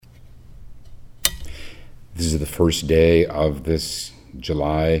This is the first day of this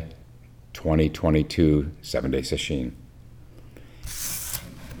July 2022 7-day session.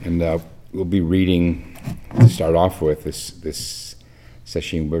 And we'll be reading, to start off with this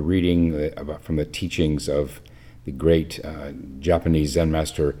session, we're reading from the teachings of the great Japanese Zen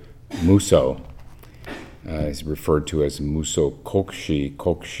master Muso. He's referred to as Muso Kokushi.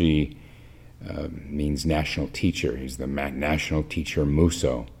 Kokushi means national teacher. He's the national teacher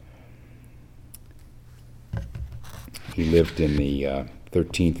Muso. He lived in the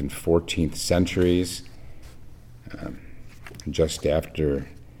 13th and 14th centuries, just after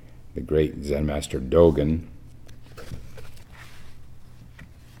the great Zen master Dogen.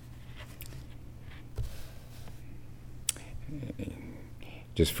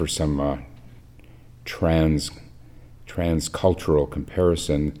 Just for some transcultural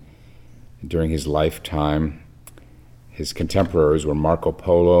comparison, during his lifetime, his contemporaries were Marco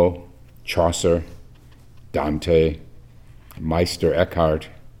Polo, Chaucer, Dante, Meister Eckhart.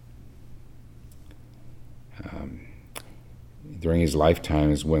 During his lifetime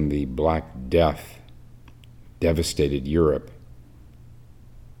is when the Black Death devastated Europe.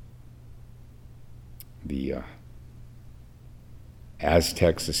 The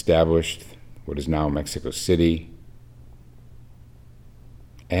Aztecs established what is now Mexico City,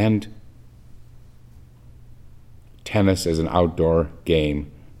 and tennis as an outdoor game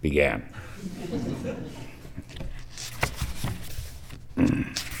began.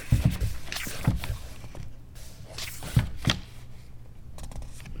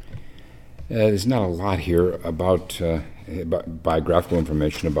 There's not a lot here about biographical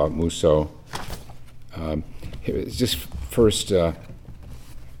information about Muso. It's just first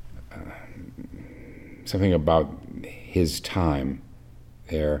something about his time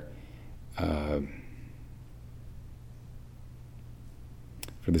there.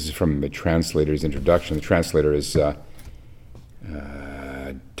 This is from the translator's introduction. The translator is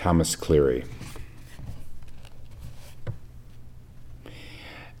Thomas Cleary.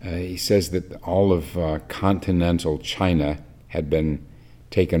 He says that all of continental China had been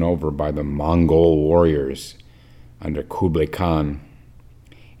taken over by the Mongol warriors under Kublai Khan.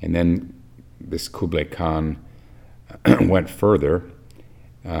 And then this Kublai Khan went further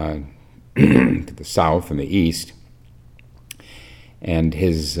to the south and the east, and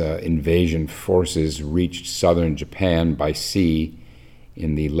his invasion forces reached southern Japan by sea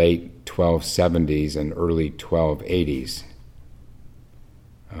in the late 1270s and early 1280s.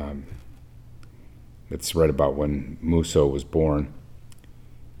 That's right about when Muso was born.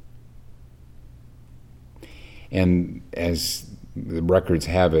 And as the records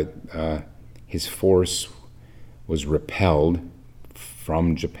have it, his force was repelled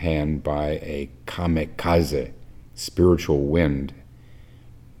from Japan by a kamikaze, spiritual wind,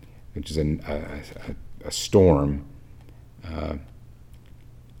 which is a storm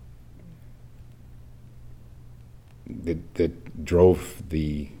that drove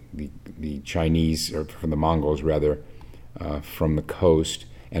the Chinese, or from the Mongols rather, from the coast,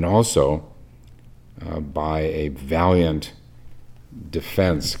 and also by a valiant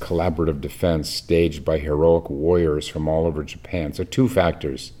defense, collaborative defense, staged by heroic warriors from all over Japan. So two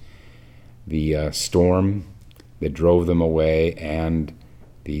factors: the storm that drove them away and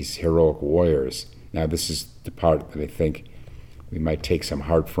these heroic warriors. Now this is the part that I think we might take some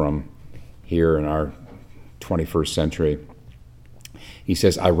heart from here in our 21st century. He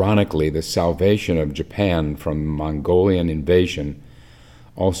says, ironically, the salvation of Japan from Mongolian invasion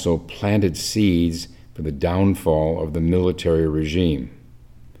also planted seeds for the downfall of the military regime.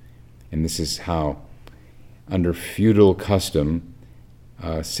 And this is how, under feudal custom,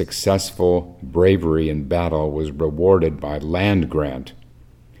 successful bravery in battle was rewarded by land grant.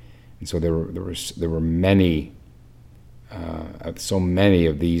 And so there were many, so many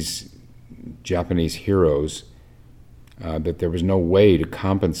of these Japanese heroes that there was no way to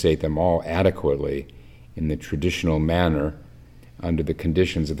compensate them all adequately in the traditional manner under the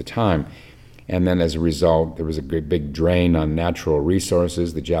conditions of the time. And then as a result, there was a great big drain on natural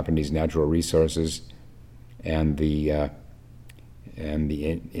resources, the Japanese natural resources, and the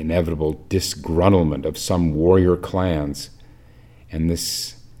inevitable disgruntlement of some warrior clans. And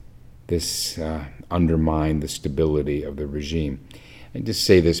this undermined the stability of the regime. I just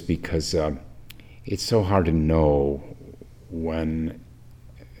say this because it's so hard to know when,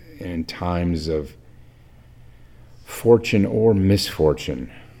 in times of fortune or misfortune,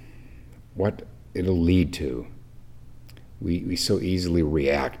 what it'll lead to. We so easily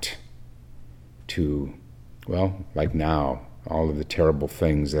react to, well, like now, all of the terrible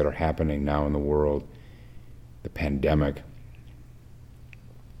things that are happening now in the world, the pandemic,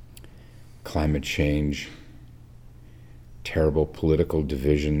 climate change, terrible political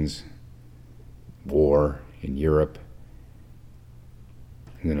divisions, war in Europe,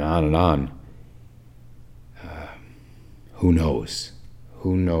 and then on and on. Who knows?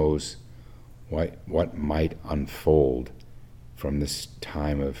 Who knows what might unfold from this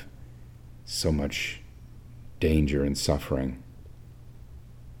time of so much danger and suffering?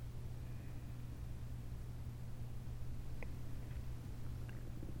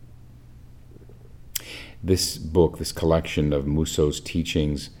 This book, this collection of Muso's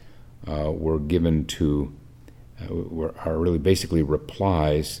teachings, were given to, are really basically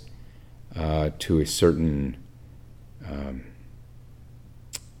replies to a certain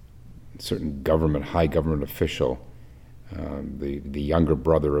government, high government official, the younger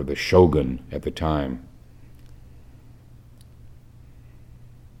brother of the shogun at the time.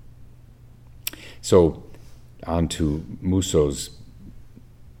 So, on to Muso's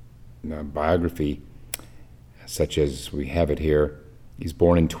biography, such as we have it here. He's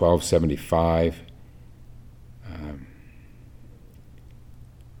born in 1275.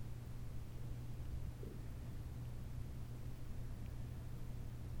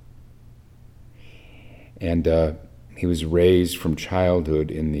 And he was raised from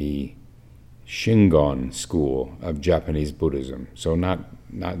childhood in the Shingon school of Japanese Buddhism, so not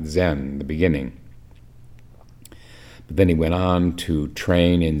Zen in the beginning. But then he went on to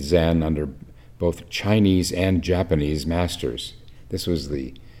train in Zen under both Chinese and Japanese masters. This was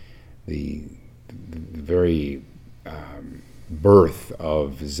the very birth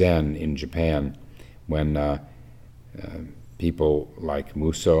of Zen in Japan, when people like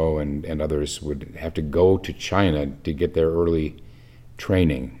Muso and others would have to go to China to get their early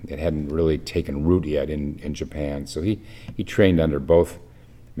training. It hadn't really taken root yet in Japan. So he trained under both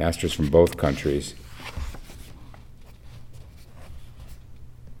masters from both countries.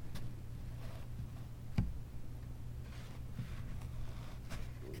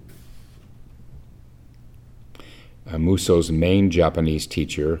 Muso's main Japanese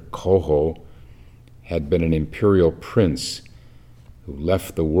teacher, Koho, had been an imperial prince who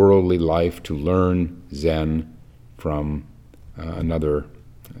left the worldly life to learn Zen from another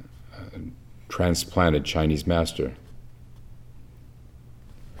transplanted Chinese master.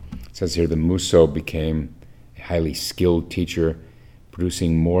 It says here that Muso became a highly skilled teacher,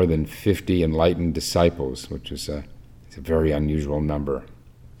 producing more than 50 enlightened disciples, which is a very unusual number.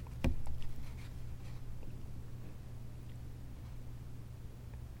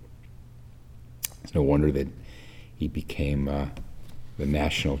 It's no wonder that he became the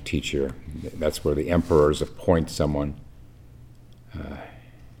national teacher. That's where the emperors appoint someone.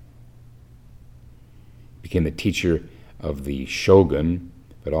 Became the teacher of the shogun,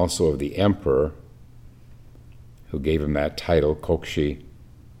 but also of the emperor, who gave him that title, Kokshi.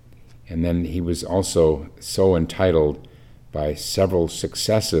 And then he was also so entitled by several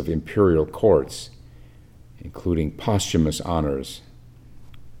successive imperial courts, including posthumous honors.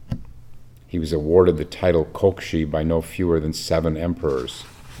 He was awarded the title Kokshi by no fewer than 7 emperors.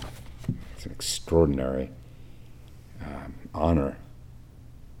 It's an extraordinary honor.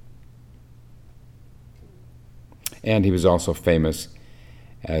 And he was also famous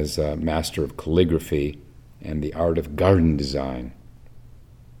as a master of calligraphy and the art of garden design.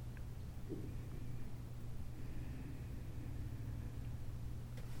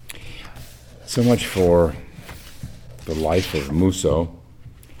 So much for the life of Muso.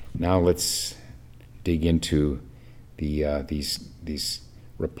 Now let's dig into these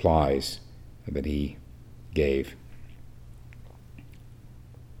replies that he gave.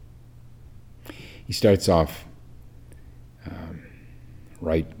 He starts off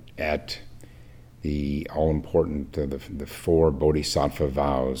right at the all-important, the 4 Bodhisattva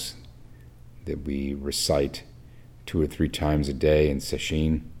vows that we recite 2 or 3 times a day in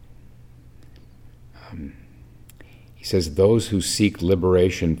Sesshin. He says, those who seek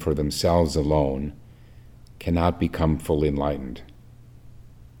liberation for themselves alone cannot become fully enlightened.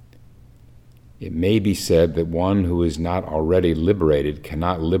 It may be said that one who is not already liberated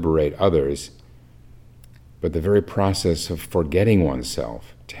cannot liberate others, but the very process of forgetting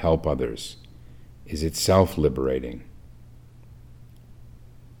oneself to help others is itself liberating.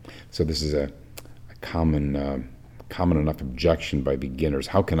 So this is a common enough objection by beginners.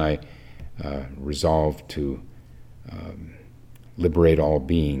 How can I resolve to liberate all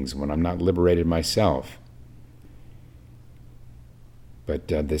beings when I'm not liberated myself? But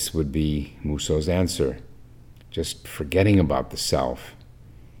this would be Muso's answer. Just forgetting about the self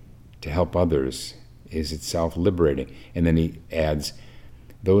to help others is itself liberating. And then he adds,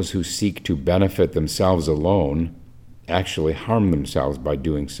 those who seek to benefit themselves alone actually harm themselves by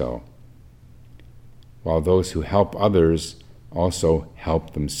doing so. while those who help others also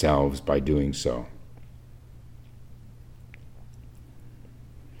help themselves by doing so.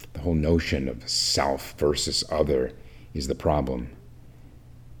 The whole notion of self versus other is the problem.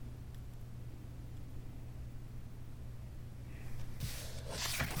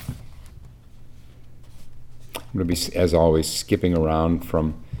 I'm going to be, as always, skipping around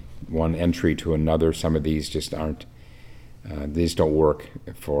from one entry to another. Some of these just aren't, these don't work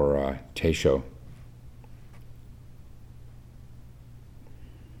for Teisho.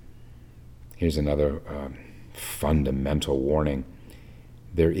 Here's another fundamental warning.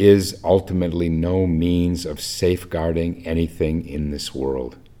 There is ultimately no means of safeguarding anything in this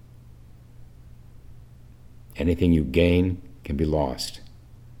world. Anything you gain can be lost,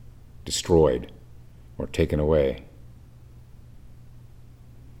 destroyed, or taken away.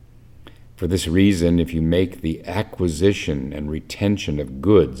 For this reason, if you make the acquisition and retention of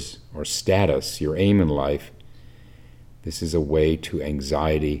goods or status your aim in life, this is a way to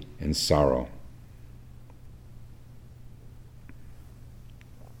anxiety and sorrow.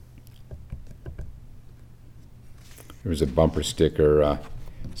 There was a bumper sticker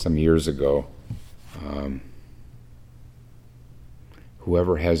some years ago.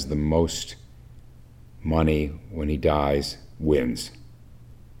 Whoever has the most money when he dies wins.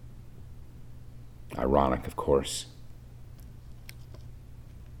 Ironic, of course.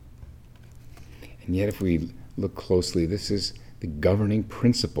 And yet, if we look closely, this is the governing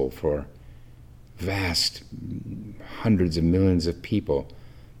principle for vast hundreds of millions of people.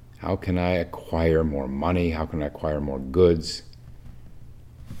 How can I acquire more money? How can I acquire more goods?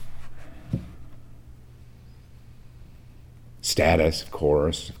 Status, of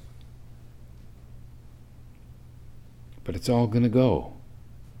course. But it's all going to go.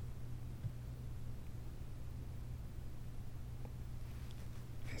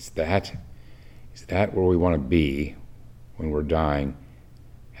 Is that where we want to be when we're dying,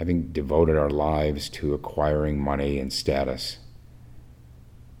 having devoted our lives to acquiring money and status?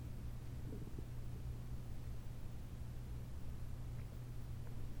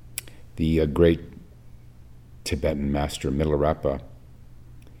 The great Tibetan master Milarepa,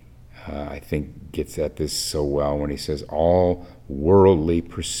 I think, gets at this so well when he says, all worldly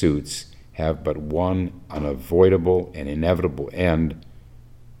pursuits have but one unavoidable and inevitable end,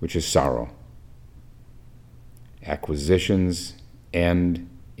 which is sorrow. Acquisitions end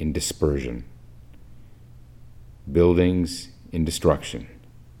in dispersion. Buildings in destruction.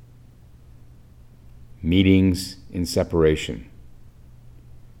 Meetings in separation.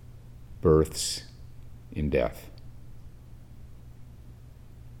 Births in death.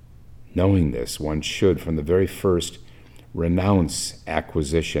 Knowing this, one should, from the very first, renounce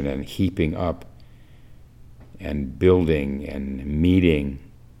acquisition and heaping up and building and meeting,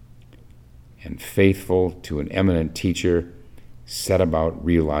 and faithful to an eminent teacher, set about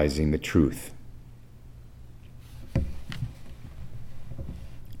realizing the truth. I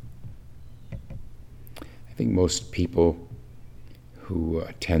think most people who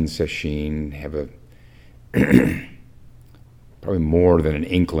attend Sesshin have a probably more than an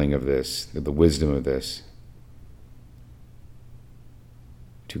inkling of this, the wisdom of this.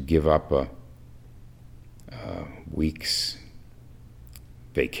 To give up a week's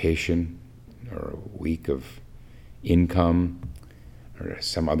vacation or a week of income or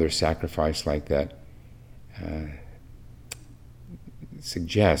some other sacrifice like that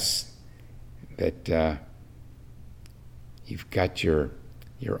suggests that you've got your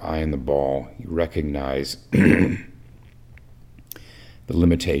eye on the ball. You recognize the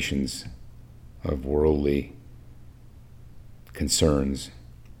limitations of worldly concerns.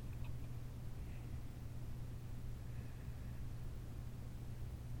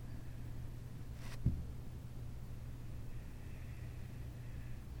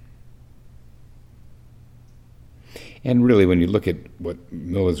 And really, when you look at what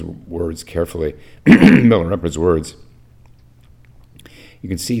Miller's words carefully, Milarepa's words, you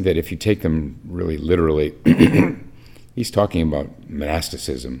can see that if you take them really literally, he's talking about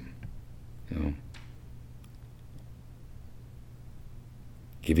monasticism,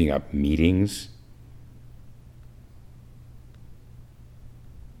 giving up meetings,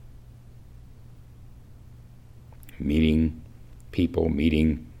 meeting people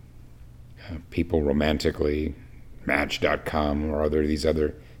romantically, Match.com or these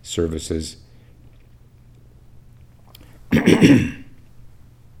other services. Even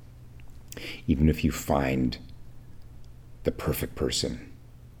if you find the perfect person,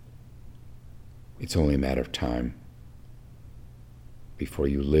 it's only a matter of time before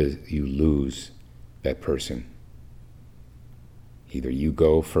you lose that person. Either you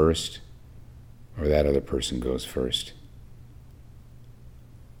go first or that other person goes first.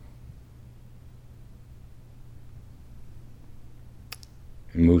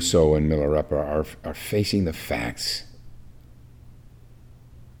 Musso and Milarepa are facing the facts.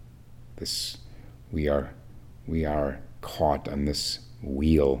 We are caught on this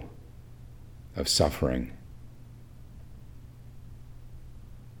wheel of suffering.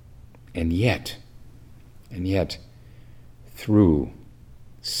 And yet, through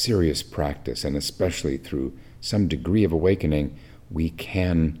serious practice, and especially through some degree of awakening, we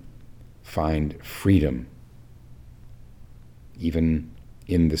can find freedom, even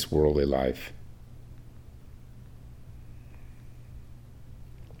in this worldly life.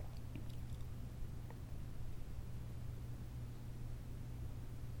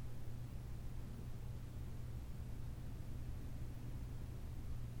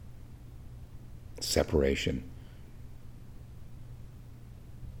 Separation.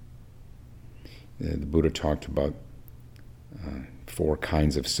 The Buddha talked about 4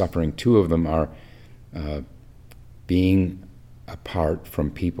 kinds of suffering. 2 of them are being apart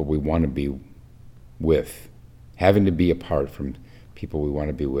from people we want to be with, having to be apart from people we want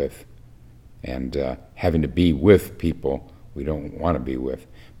to be with, and having to be with people we don't want to be with.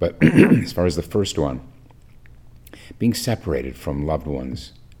 But as far as the first one, being separated from loved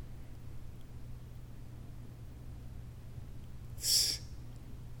ones, it's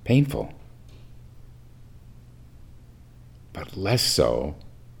painful, but less so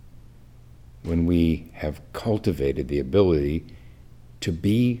when we have cultivated the ability to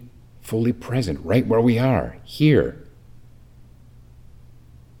be fully present right where we are, here.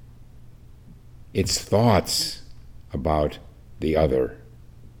 It's thoughts about the other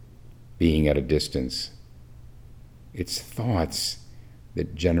being at a distance. It's thoughts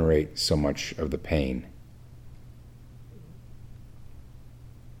that generate so much of the pain.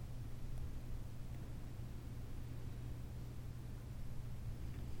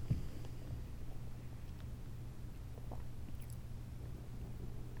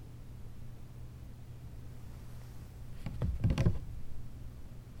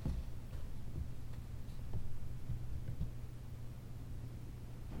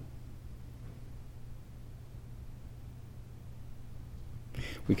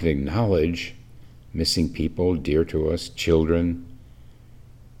 We can acknowledge missing people dear to us, children,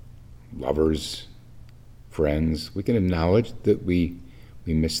 lovers, friends. We can acknowledge that we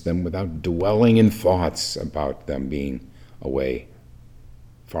miss them without dwelling in thoughts about them being away,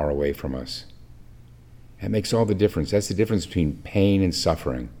 far away from us. That makes all the difference. That's the difference between pain and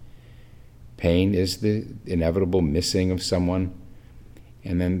suffering. Pain is the inevitable missing of someone,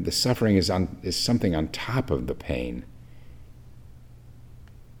 and then the suffering is something on top of the pain.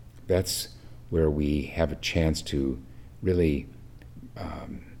 That's where we have a chance to really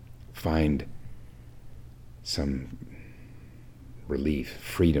find some relief,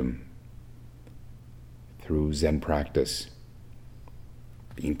 freedom through Zen practice,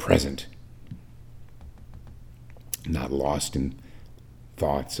 being present, not lost in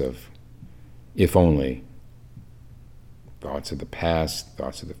thoughts of if only, thoughts of the past,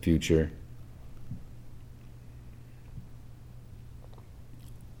 thoughts of the future.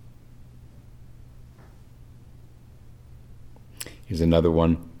 Here's another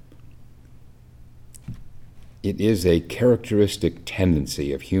one. It is a characteristic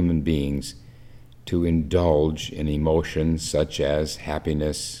tendency of human beings to indulge in emotions such as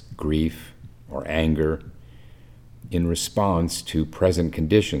happiness, grief, or anger in response to present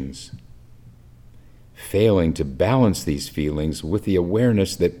conditions, failing to balance these feelings with the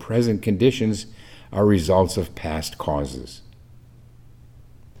awareness that present conditions are results of past causes.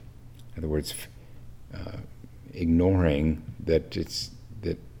 In other words, ignoring that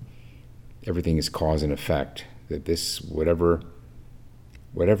everything is cause and effect, that this whatever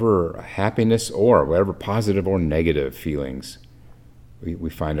happiness or whatever positive or negative feelings we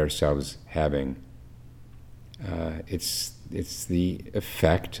find ourselves having, it's the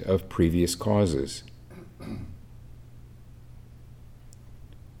effect of previous causes.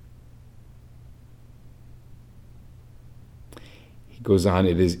 He goes on,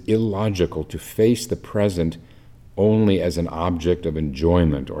 it is illogical to face the present only as an object of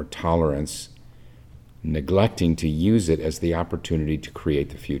enjoyment or tolerance, neglecting to use it as the opportunity to create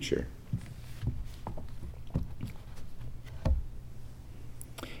the future.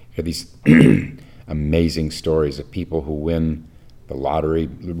 There are these amazing stories of people who win the lottery,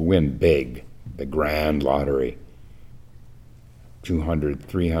 win big, the grand lottery, $200,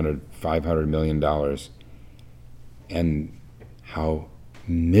 $300, $500 million, and how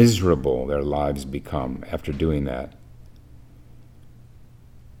miserable their lives become after doing that.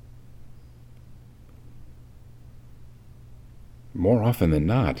 more often than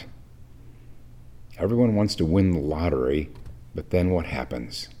not, everyone wants to win the lottery, but then what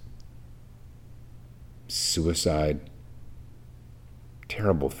happens? Suicide.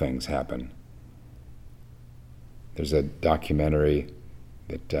 Terrible things happen. There's a documentary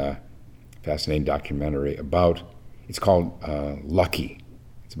fascinating documentary about, it's called Lucky.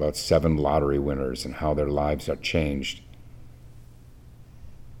 It's about 7 lottery winners and how their lives are changed.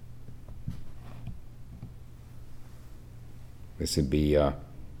 This would be an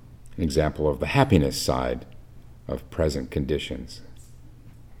example of the happiness side of present conditions.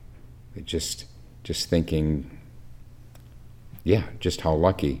 Just thinking, just how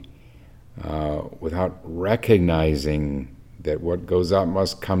lucky, without recognizing that what goes up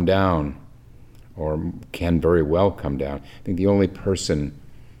must come down, or can very well come down. I think the only person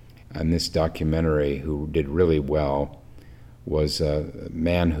in this documentary who did really well was a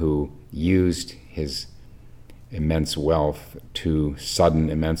man who used his sudden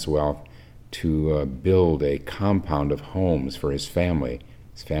immense wealth, to build a compound of homes for his family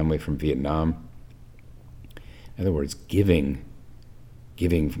from Vietnam. In other words, giving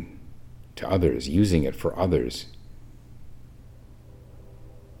to others, using it for others.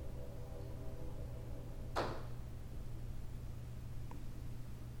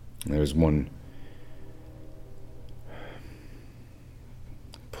 There was one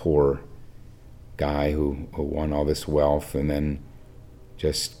poor guy who won all this wealth and then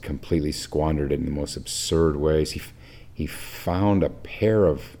just completely squandered it in the most absurd ways. He found a pair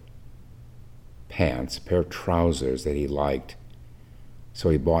of pants, a pair of trousers that he liked, so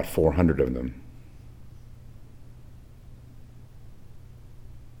he bought 400 of them.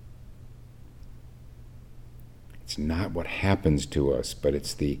 It's not what happens to us, but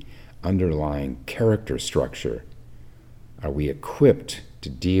it's the underlying character structure. Are we equipped to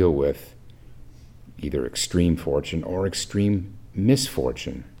deal with either extreme fortune or extreme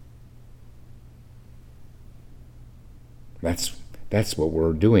misfortune? That's what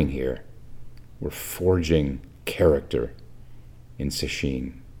we're doing here. We're forging character in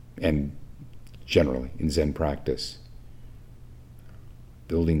Sesshin and generally in Zen practice.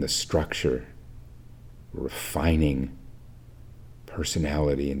 Building the structure, refining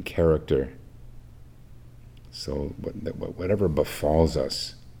personality and character, so whatever befalls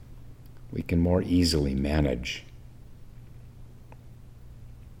us, we can more easily manage.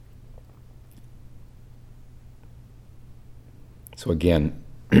 So again,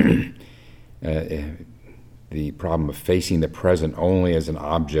 the problem of facing the present only as an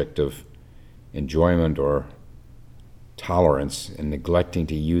object of enjoyment or tolerance and neglecting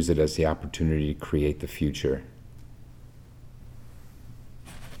to use it as the opportunity to create the future.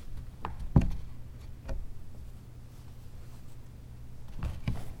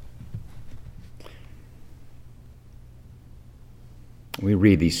 We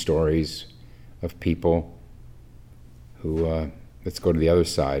read these stories of people who, let's go to the other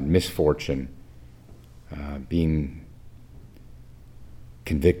side, misfortune, being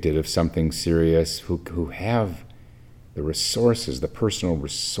convicted of something serious, who have the resources, the personal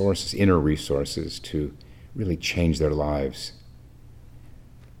resources, inner resources to really change their lives.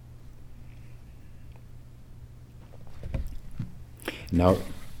 Now,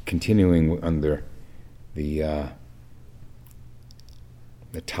 continuing under the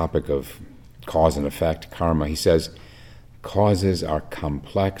topic of cause and effect, karma, he says, causes are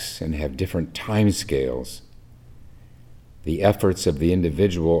complex and have different time scales. The efforts of the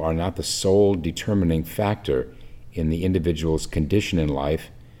individual are not the sole determining factor in the individual's condition in life,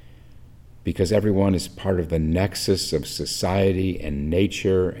 because everyone is part of the nexus of society and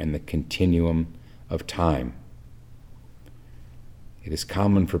nature and the continuum of time. It is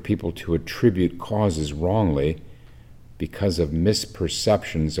common for people to attribute causes wrongly because of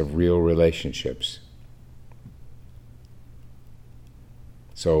misperceptions of real relationships.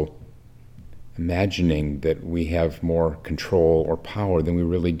 So, imagining that we have more control or power than we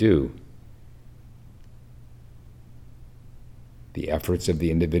really do. The efforts of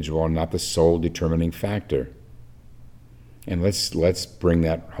the individual are not the sole determining factor. And let's bring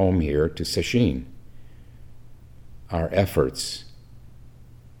that home here to Sesshin. Our efforts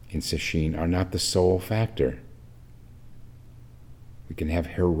in Sesshin are not the sole factor. We can have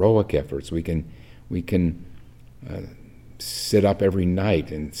heroic efforts. We can sit up every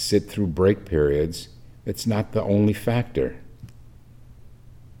night and sit through break periods. It's not the only factor,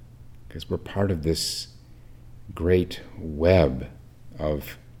 because we're part of this great web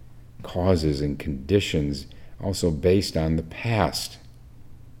of causes and conditions, also based on the past.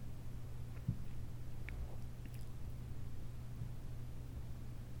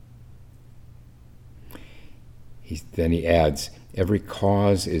 Then he adds, every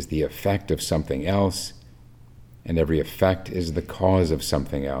cause is the effect of something else, and every effect is the cause of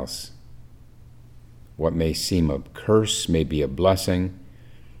something else. What may seem a curse may be a blessing,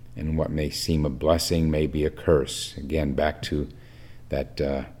 and what may seem a blessing may be a curse. Again, back to that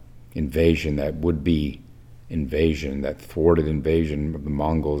invasion, that would-be invasion, that thwarted invasion of the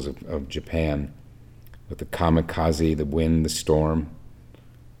Mongols of Japan, with the kamikaze, the wind, the storm.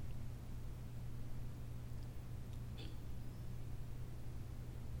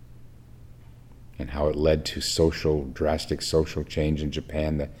 And how it led to drastic social change in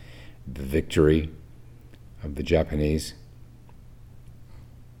Japan, the victory of the Japanese.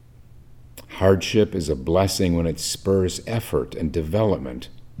 Hardship is a blessing when it spurs effort and development.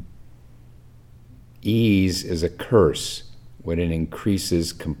 Ease is a curse when it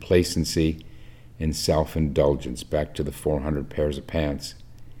increases complacency and self-indulgence. Back to the 400 pairs of pants.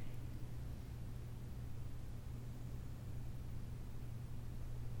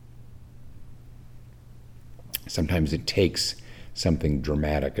 Sometimes it takes something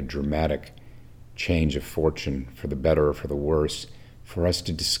dramatic, a dramatic change of fortune for the better or for the worse, for us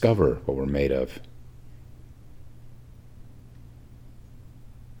to discover what we're made of.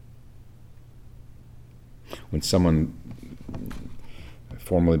 When someone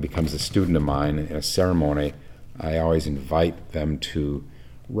formally becomes a student of mine in a ceremony, I always invite them to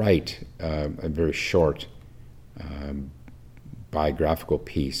write a very short biographical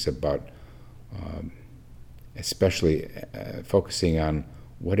piece about especially focusing on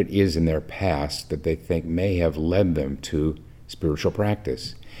what it is in their past that they think may have led them to spiritual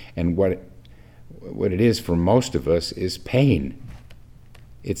practice. And what it is for most of us is pain.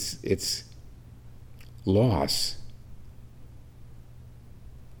 It's loss,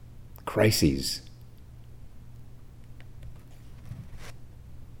 crises.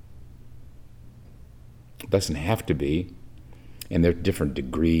 It doesn't have to be. And there are different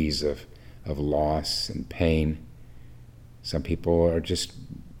degrees of loss and pain. Some people are just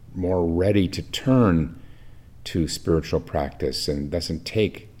more ready to turn to spiritual practice, and it doesn't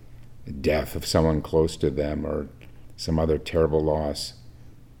take the death of someone close to them or some other terrible loss.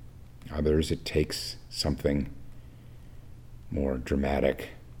 Others, it takes something more dramatic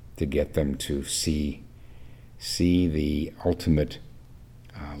to get them to see the ultimate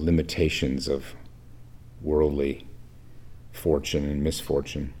limitations of worldly fortune and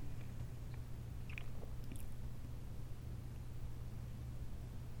misfortune.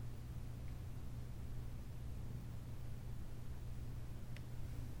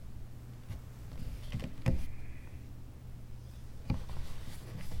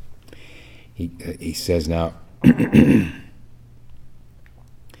 He says now,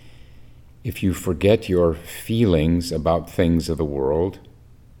 if you forget your feelings about things of the world,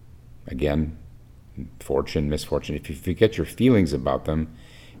 again, fortune, misfortune, if you forget your feelings about them,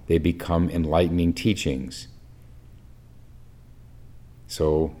 they become enlightening teachings.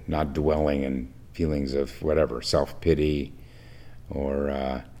 So not dwelling in feelings of whatever, self-pity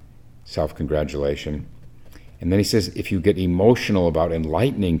or self-congratulation. And then he says, if you get emotional about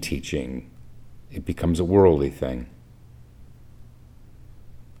enlightening teaching, it becomes a worldly thing.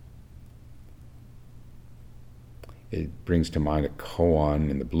 It brings to mind a koan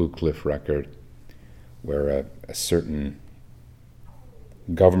in the Blue Cliff Record where a certain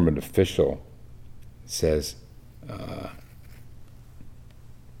government official says,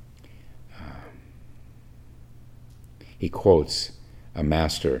 he quotes a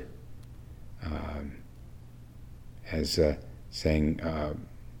master as saying,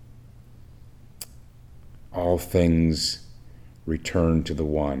 all things return to the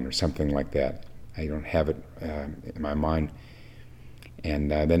one, or something like that. I don't have it in my mind.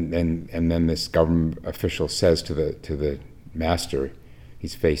 And then this government official says to the master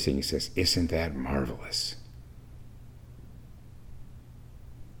he's facing, he says, "Isn't that marvelous?"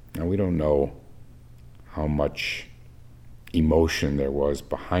 Now we don't know how much emotion there was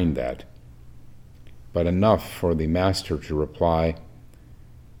behind that, but enough for the master to reply,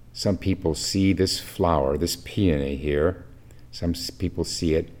 some people see this flower, this peony here, some people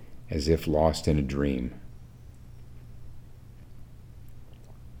see it as if lost in a dream.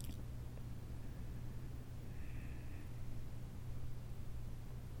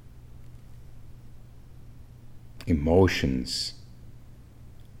 Emotions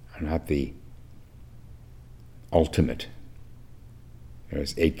are not the ultimate.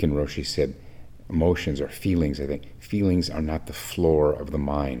 As Aitken Roshi said, emotions are feelings, I think. Feelings are not the floor of the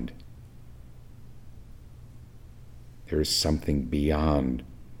mind. There is something beyond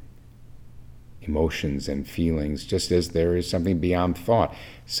emotions and feelings, just as there is something beyond thought.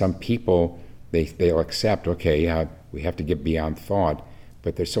 Some people they'll accept, okay, yeah, we have to get beyond thought,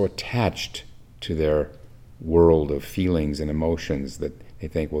 but they're so attached to their world of feelings and emotions that they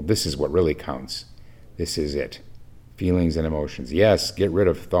think, well, this is what really counts. This is it. Feelings and emotions. Yes, get rid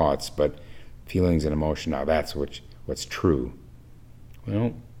of thoughts, but feelings and emotion, now that's what's true.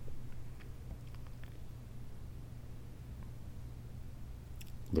 Well,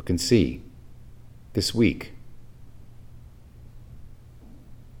 look and see this week.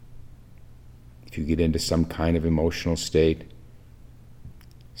 If you get into some kind of emotional state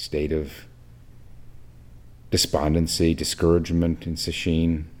of despondency, discouragement in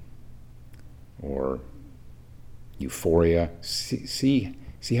sesshin, or euphoria, see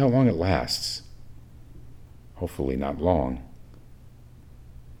how long it lasts. Hopefully not long.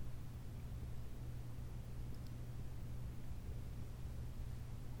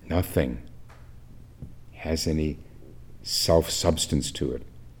 Nothing has any self-substance to it.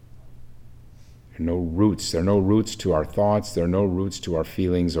 There are no roots. There are no roots to our thoughts. There are no roots to our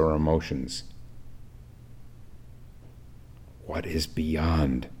feelings or emotions. What is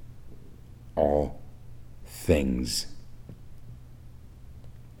beyond all things?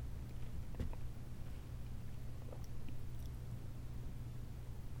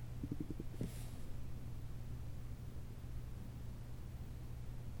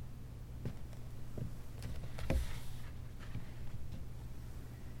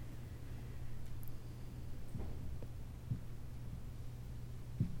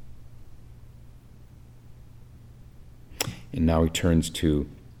 And now he turns to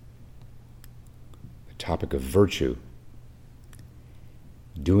the topic of virtue.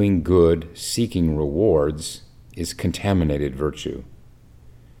 Doing good, seeking rewards, is contaminated virtue.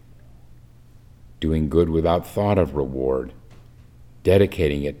 Doing good without thought of reward,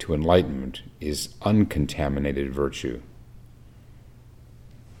 dedicating it to enlightenment, is uncontaminated virtue.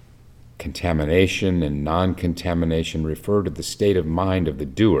 Contamination and non-contamination refer to the state of mind of the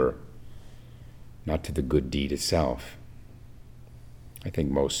doer, not to the good deed itself. I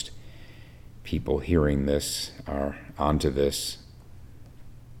think most people hearing this are onto this.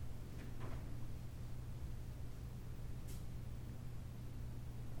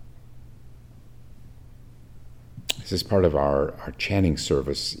 This is part of our chanting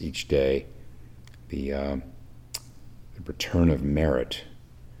service each day, the return of merit.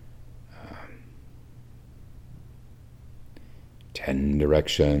 10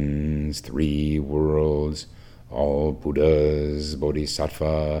 directions, 3 worlds, all Buddhas,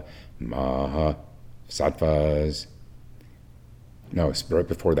 Bodhisattva, Mahasattvas. No, it's right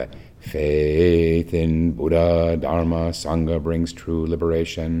before that. Faith in Buddha, Dharma, Sangha brings true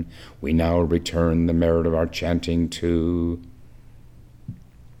liberation. We now return the merit of our chanting to.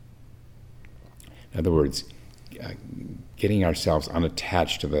 In other words, getting ourselves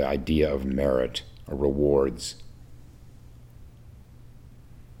unattached to the idea of merit or rewards.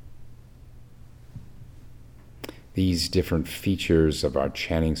 These different features of our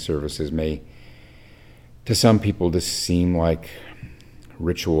chanting services may, to some people, just seem like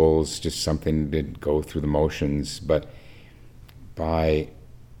rituals, just something to go through the motions, but by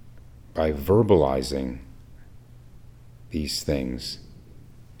verbalizing these things,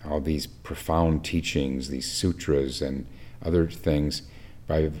 all these profound teachings, these sutras and other things,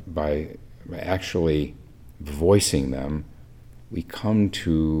 by actually voicing them, we come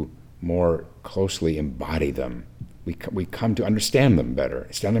to more closely embody them. We come to understand them better.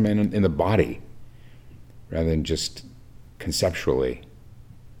 Understand them in the body rather than just conceptually.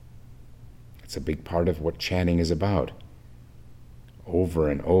 It's a big part of what chanting is about. Over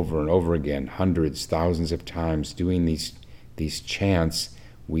and over and over again, hundreds, thousands of times, doing these chants,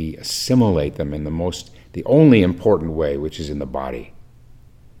 we assimilate them in the only important way, which is in the body.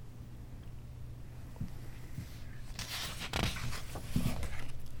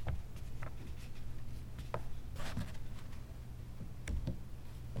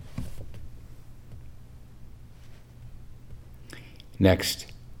 Next,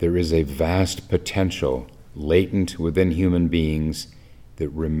 there is a vast potential latent within human beings that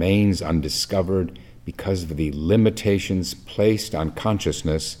remains undiscovered because of the limitations placed on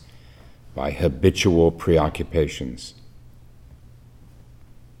consciousness by habitual preoccupations.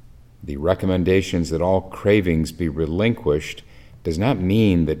 The recommendations that all cravings be relinquished does not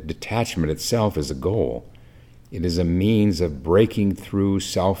mean that detachment itself is a goal. It is a means of breaking through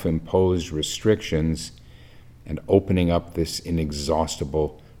self-imposed restrictions and opening up this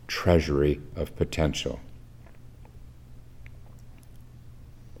inexhaustible treasury of potential.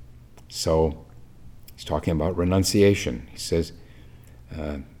 So, he's talking about renunciation. He says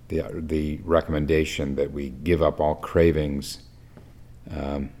the recommendation that we give up all cravings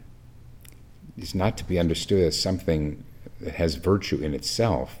is not to be understood as something that has virtue in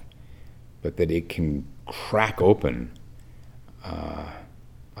itself, but that it can crack open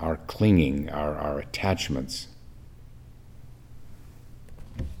our clinging, our attachments.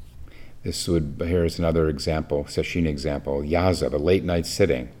 Here's another example, sesshin example, yaza, the late night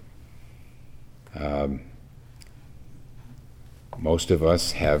sitting. Most of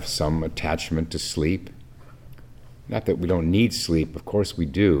us have some attachment to sleep. Not that we don't need sleep, of course we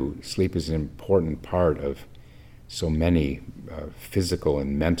do. Sleep is an important part of so many physical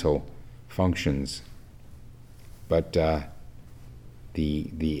and mental functions. But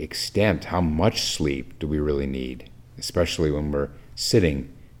the extent, how much sleep do we really need, especially when we're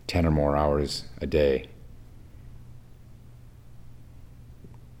sitting 10 or more hours a day?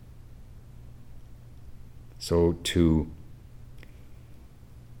 So to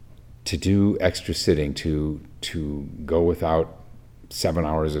do extra sitting, to go without 7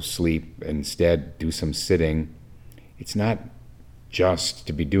 hours of sleep, instead do some sitting, it's not just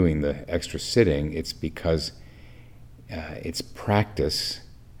to be doing the extra sitting, it's because it's practice,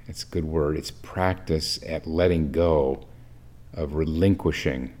 it's a good word, it's practice at letting go of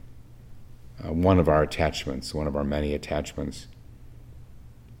relinquishing one of our attachments, one of our many attachments.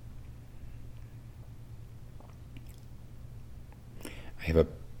 I have a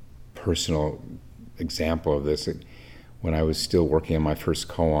personal example of this. When I was still working on my first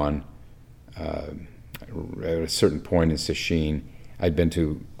koan, at a certain point in sesshin, I'd been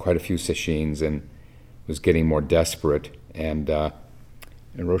to quite a few sesshins and was getting more desperate. And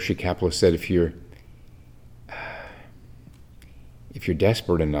Roshi Kapleau said, if you're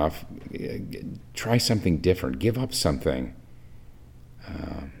desperate enough, try something different. Give up something.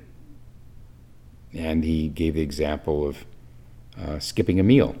 And he gave the example of skipping a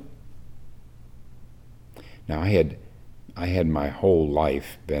meal. Now, I had my whole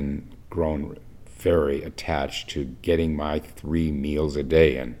life been grown very attached to getting my 3 meals a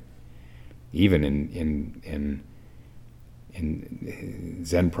day, and even in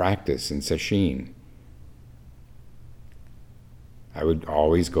Zen practice, in sesshin, I would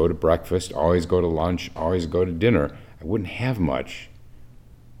always go to breakfast, always go to lunch, always go to dinner. I wouldn't have much.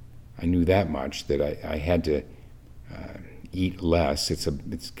 I knew that much, that I had to eat less.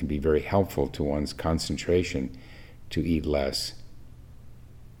 It can be very helpful to one's concentration to eat less.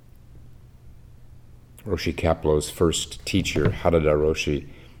 Roshi Kapleau's first teacher, Harada Roshi,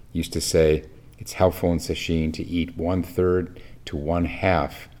 used to say, it's helpful in sesshin to eat 1/3 to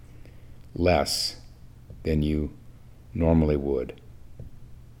 1/2 less than you normally would.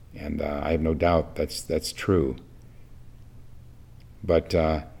 And I have no doubt that's true. But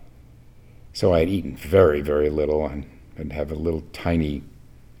so I had eaten very, very little, and I'd have a little tiny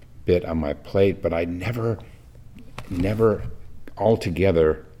bit on my plate, but I never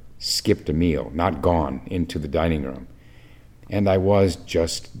altogether skipped a meal, not gone into the dining room. And I was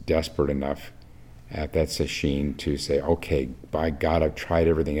just desperate enough at that sesshin to say, okay, by God, I've tried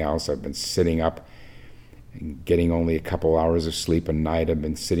everything else. I've been sitting up and getting only a couple hours of sleep a night. I've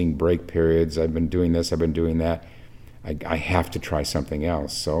been sitting break periods. I've been doing this. I've been doing that. I have to try something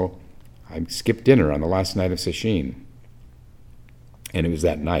else. So I skipped dinner on the last night of sesshin. And it was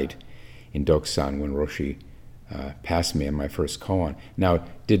that night in Dokusan when Roshi passed me on my first koan. Now,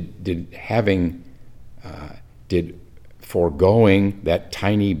 did foregoing that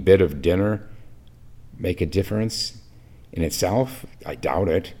tiny bit of dinner make a difference in itself? I doubt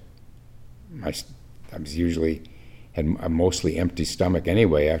it. I was usually had a mostly empty stomach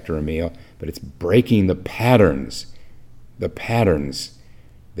anyway after a meal, but it's breaking the patterns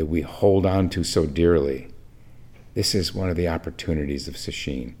that we hold on to so dearly. This is one of the opportunities of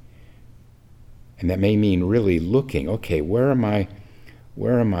sesshin. And that may mean really looking, okay, what am I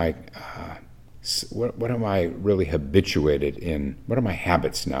really habituated in? What are my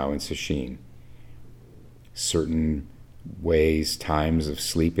habits now in sesshin? Certain ways, times of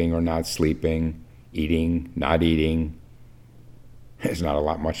sleeping or not sleeping, eating, not eating. There's not a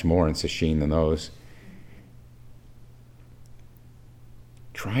lot much more in sesshin than those.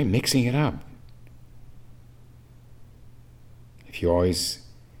 Try mixing it up. If you always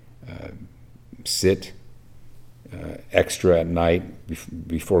sit extra at night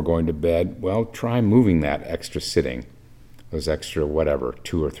before going to bed, well, try moving that extra sitting, those extra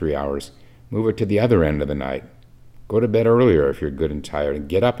 2 or 3 hours. Move it to the other end of the night. Go to bed earlier if you're good and tired, and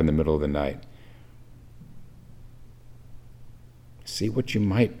get up in the middle of the night. See what you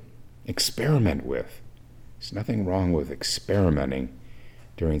might experiment with. There's nothing wrong with experimenting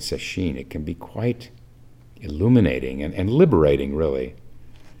during sesshin. It can be quite illuminating and liberating, really.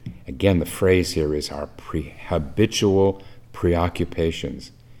 Again, the phrase here is our habitual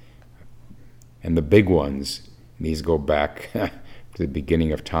preoccupations. And the big ones, these go back to the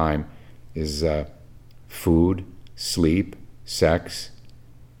beginning of time, is food, sleep, sex.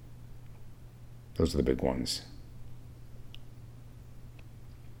 Those are the big ones.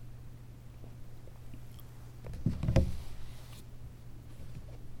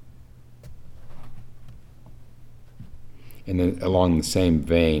 And then along the same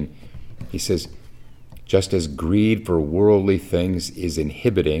vein, he says, just as greed for worldly things is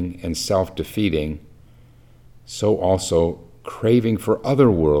inhibiting and self-defeating, so also craving for other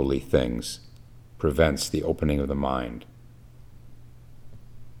worldly things prevents the opening of the mind.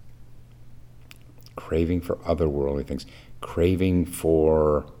 Craving for other worldly things. Craving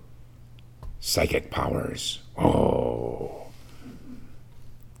for psychic powers. Oh.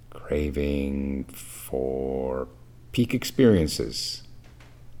 Craving for peak experiences.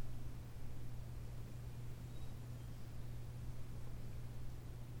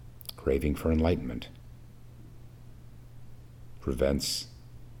 Craving for enlightenment prevents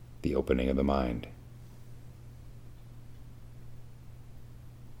the opening of the mind.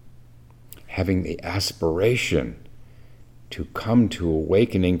 Having the aspiration to come to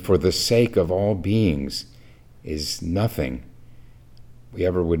awakening for the sake of all beings is nothing we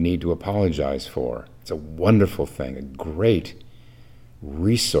ever would need to apologize for. It's a wonderful thing, a great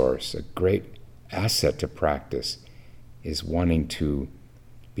resource, a great asset to practice, is wanting to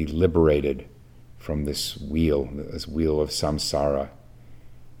be liberated from this wheel of samsara,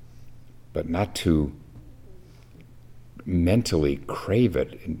 but not to mentally crave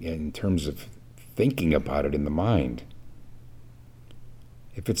it in terms of thinking about it in the mind.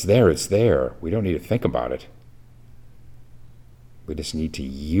 If it's there, it's there. We don't need to think about it. We just need to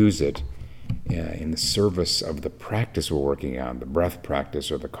use it in the service of the practice we're working on, the breath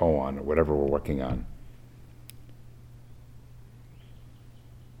practice or the koan or whatever we're working on.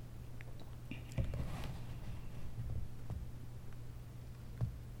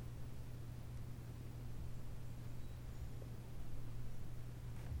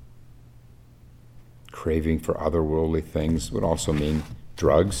 Craving for otherworldly things would also mean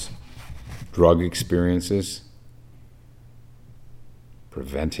drugs, drug experiences,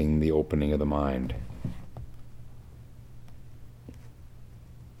 preventing the opening of the mind.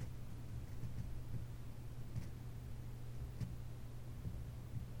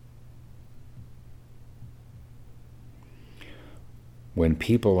 When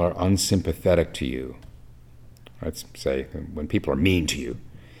people are unsympathetic to you, let's say when people are mean to you,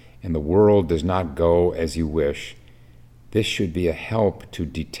 and the world does not go as you wish, this should be a help to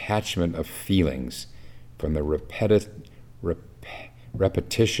detachment of feelings from the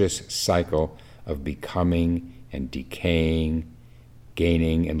repetitious cycle of becoming and decaying,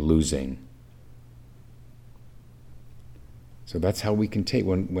 gaining and losing. So that's how we can take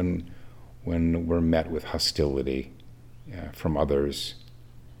when we're met with hostility from others.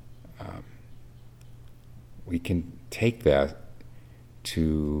 We can take that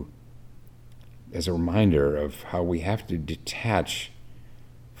as a reminder of how we have to detach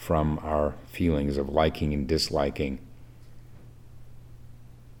from our feelings of liking and disliking,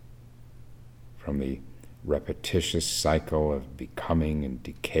 from the repetitious cycle of becoming and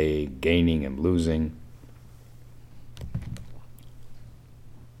decay, gaining and losing.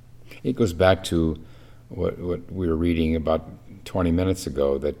 It goes back to what we were reading about 20 minutes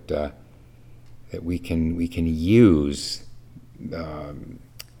ago, that we can use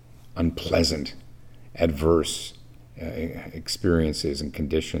unpleasant, adverse experiences and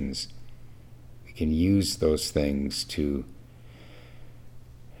conditions. We can use those things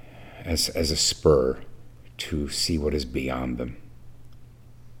as a spur to see what is beyond them.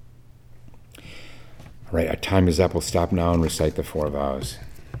 All right, our time is up. We'll stop now and recite the 4 vows.